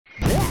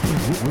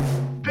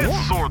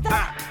This or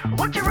that.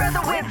 Would you rather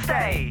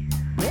Wednesday?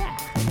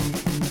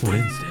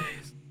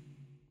 Wednesdays.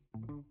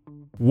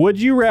 Would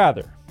you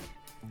rather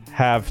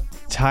have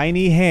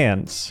tiny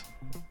hands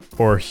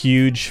or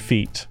huge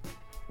feet?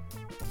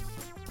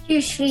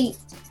 Huge feet.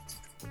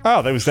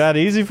 Oh, that was that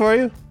easy for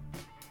you?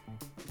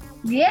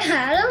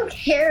 Yeah, I don't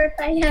care if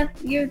I have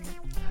huge.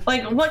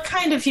 Like, what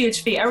kind of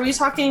huge feet? Are we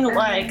talking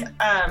like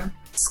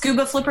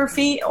scuba flipper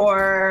feet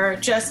or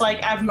just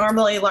like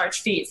abnormally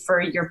large feet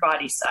for your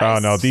body size? Oh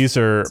no, these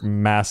are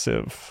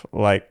massive.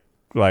 Like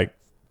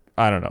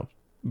I don't know,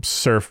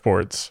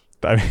 surfboards.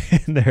 I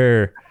mean,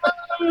 they're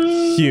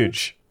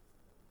huge.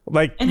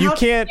 Like And you how-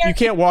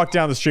 can't walk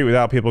down the street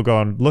without people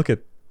going, "Look at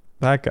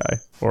that guy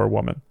or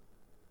woman."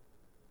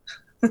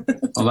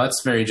 Well,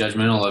 that's very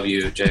judgmental of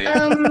you, Jay.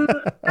 Probably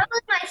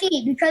my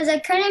feet because I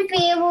couldn't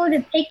be able to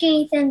pick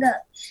anything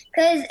up.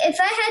 Because if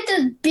I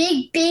had those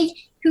big,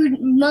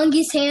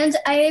 humongous hands,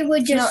 I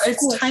would just. No,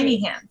 it's squish tiny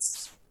it.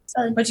 hands.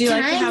 Would you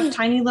like to have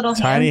tiny little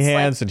hands? Tiny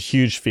hands and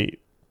huge feet,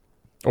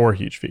 or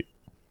huge feet.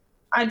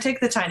 I'd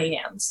take the tiny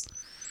hands.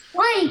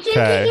 Why? You can't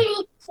Okay. pick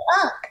anything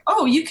up.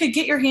 Oh, you could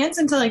get your hands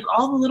into like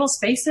all the little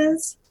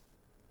spaces.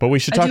 But we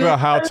should I talk do about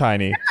how have-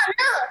 tiny,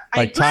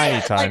 like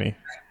tiny.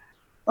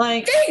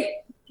 Like,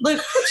 look,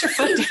 put your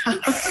foot down.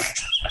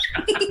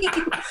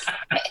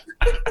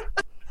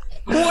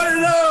 What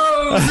are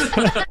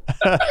those?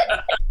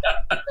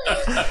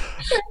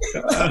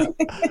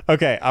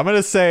 Okay, I'm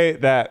gonna say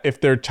that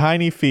if they're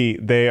tiny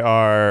feet, they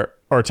are,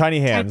 or tiny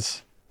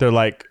hands, they're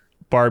like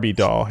Barbie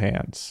doll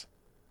hands.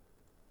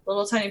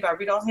 Little tiny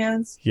Barbie doll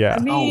hands. Yeah. I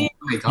Oh mean,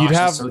 my gosh, You'd have-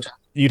 that's so tiny.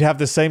 You'd have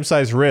the same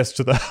size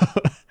wrist, though,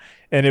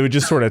 and it would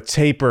just sort of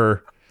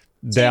taper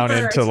down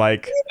Taper. into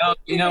like. Oh,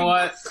 you know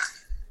what?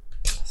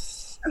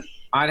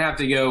 I'd have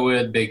to go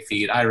with big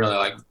feet. I really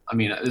like. I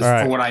mean, All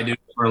right. for what I do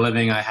for a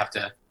living, I have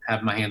to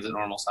have my hands at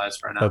normal size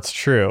for now. That's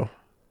true,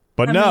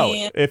 but I no.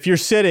 mean- If you're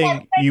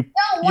sitting,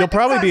 you'll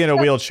probably be in a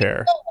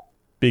wheelchair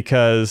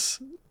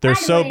because they're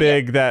so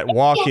big that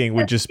walking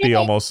would just be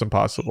almost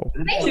impossible.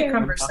 too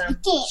cumbersome.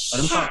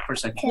 Let him talk for a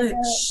second.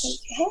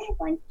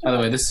 By the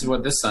way, this is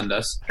what this son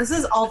does. This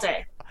is all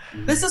day.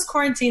 This is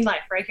quarantine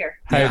life right here.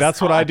 Hey, Yeah.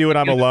 that's what I do when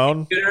I'm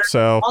alone.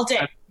 So All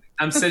day.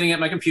 I'm sitting at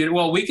my computer.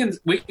 Well, we can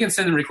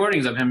send him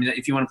recordings of him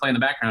if you want to play in the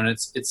background.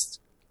 It's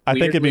I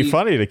think it'd be weirdly-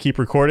 funny to keep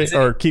recording Is it-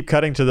 or keep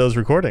cutting to those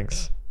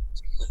recordings.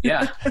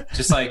 yeah,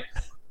 just like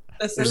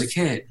This there's a is.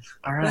 kid.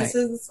 All right, This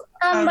is.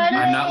 By the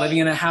I'm not way, living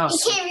in a house.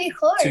 You can't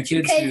record Two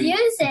kids because who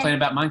you complain said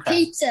about Minecraft.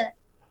 pizza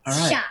All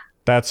right. shop.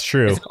 That's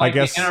true. It's not I like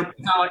guess.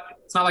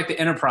 it's not like the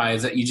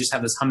Enterprise that you just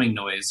have this humming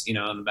noise, in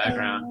the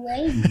background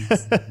Ladies.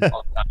 all the time.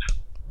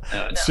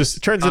 No, It's just it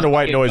turns into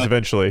white Okay, noise but-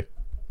 eventually.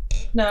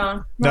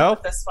 No. No? Not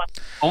with this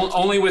one.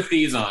 only with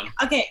these on.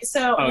 Okay,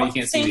 so Oh, you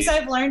can't see things these.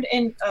 I've learned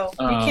in. Oh,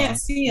 we can't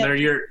see it.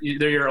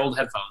 They're your old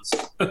headphones.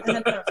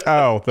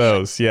 Oh,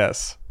 those,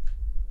 yes.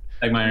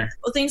 Like my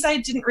Well, things I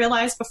didn't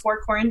realize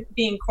before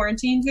being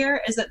quarantined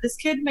here is that this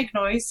kid make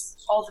noise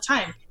all the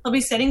time. He'll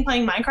be sitting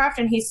playing Minecraft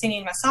and he's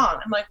singing a song.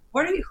 I'm like, who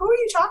are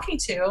you talking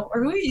to,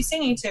 or who are you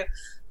singing to? And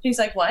he's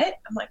like, what?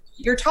 I'm like,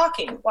 you're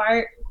talking.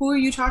 Who are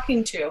you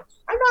talking to?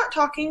 I'm not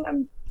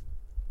talking.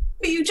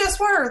 But you just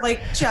were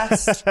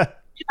just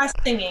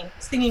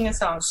singing a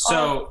song So-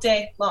 all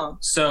day long.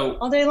 So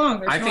All day long.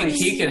 There's I think noise.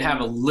 he could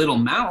have a little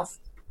mouth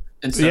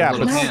instead Yeah, of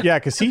little but hand. yeah,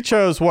 because he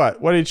chose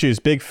what? What did he choose?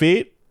 Big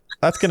feet?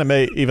 That's gonna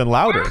make even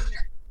louder.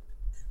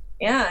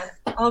 Yeah,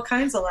 all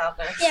kinds of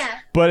loudness. Yeah.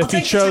 But if I'll he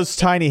take the chose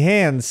tiny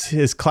hands,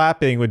 his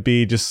clapping would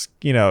be just,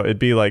 it'd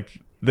be like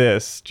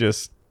this.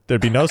 Just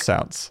there'd be no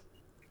sounds.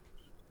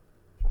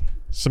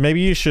 So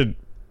maybe you should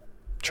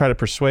try to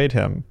persuade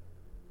him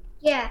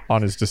Yeah.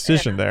 on his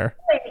decision there.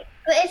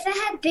 But if I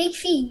had big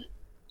feet,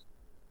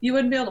 You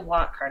wouldn't be able to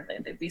walk hardly.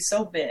 They'd be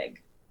so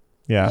big.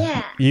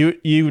 Yeah.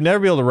 You never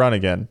be able to run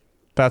again.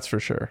 That's for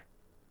sure.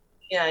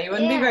 Yeah, you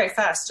wouldn't Yeah. be very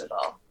fast at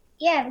all.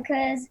 yeah,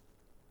 because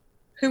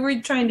Who were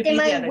you trying to they be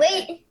the might other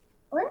day? wait.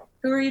 What?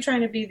 Who were you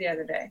trying to be the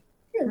other day?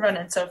 Who?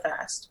 Running so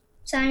fast.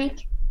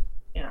 Sonic.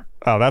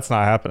 Oh, that's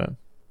not happening.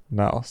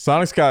 No,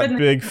 Sonic's got Couldn't-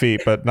 big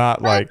feet, but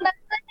not like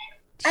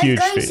I'm huge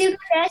going feet. super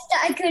fast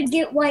that I could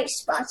get white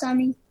spots on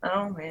me.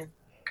 Oh man,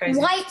 crazy!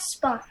 White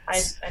spots.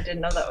 I didn't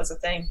know that was a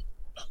thing.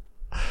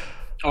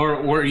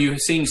 Or were you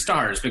seeing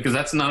stars? Because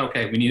that's not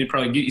okay. We need to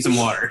probably get you some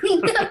water.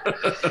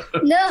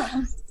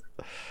 No.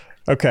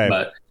 Okay,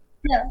 But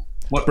No.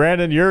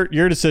 Brandon, your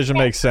decision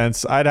makes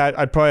sense.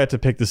 I'd probably have to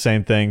pick the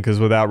same thing because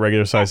without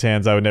regular size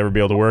hands, I would never be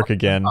able to work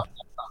again.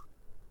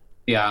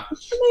 yeah, I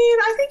mean,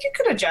 I think you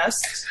could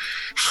adjust.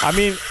 I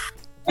mean,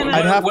 And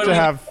I'd have what to do we-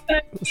 have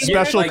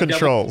special like double-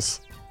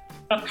 controls.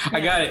 I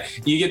got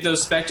it. You get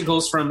those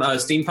spectacles from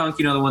Steampunk,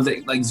 the ones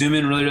that like zoom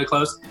in really, really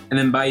close, and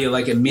then buy you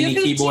like a mini You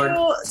could keyboard.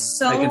 do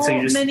so Like, so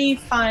you just- many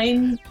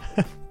fine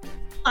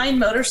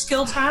motor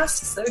skill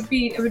tasks.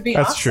 It would be.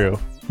 That's awesome. true.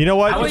 You know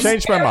what? I You would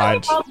changed my Never have a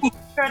mind. problem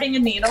threading a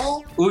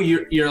needle. Ooh,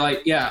 you're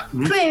like, yeah.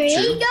 mhm, Can we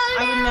true. go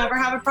I would now? never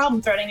have a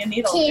problem threading a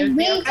needle. It Can would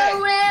be we okay. go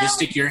now? Just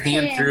stick your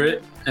hand through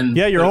it, and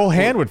Yeah, your whole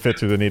hand would fit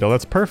through the needle.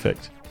 That's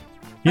perfect.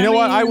 You know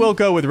what? I mean- will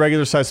go with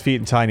regular sized feet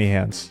and tiny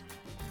hands.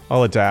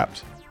 I'll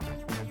adapt.